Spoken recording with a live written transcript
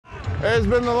It's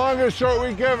been the longest short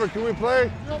week ever. Can we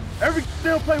play? Every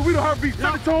still play, we the heartbeat.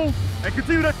 Set the tone and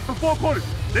continue that for 4 quarters.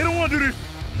 They don't want to do this.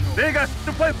 They ain't got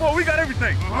to play for. We got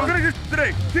everything. We're gonna get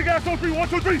today. Kick out, 3, 1,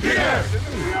 2, 3. Yeah.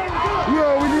 We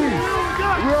all we need.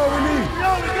 We all we need. We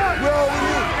all we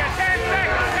need. 10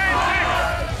 seconds.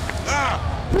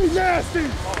 Be nasty.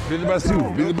 Be the best you.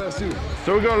 Be the best you.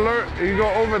 So we gonna learn. You go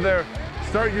over there.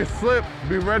 Start your slip.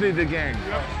 Be ready to gang.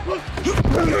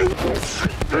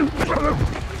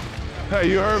 Hey,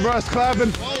 you heard Russ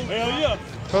clapping? Hell yeah.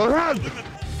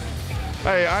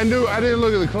 Hey, I didn't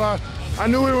look at the clock. I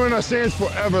knew we were in our stands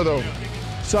forever though.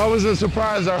 So I wasn't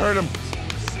surprised I heard him.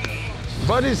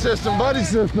 Buddy system, buddy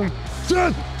system.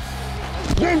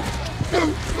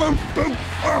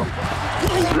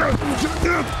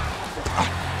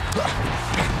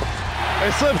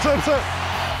 Hey, slip, slip, slip.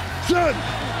 Shut.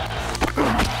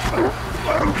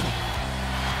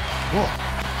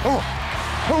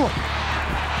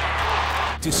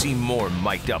 To see more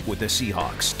mic'd up with the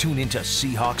Seahawks, tune into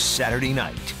Seahawks Saturday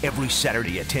Night, every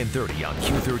Saturday at 10:30 on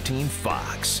Q13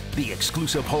 FOX, the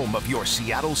exclusive home of your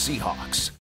Seattle Seahawks.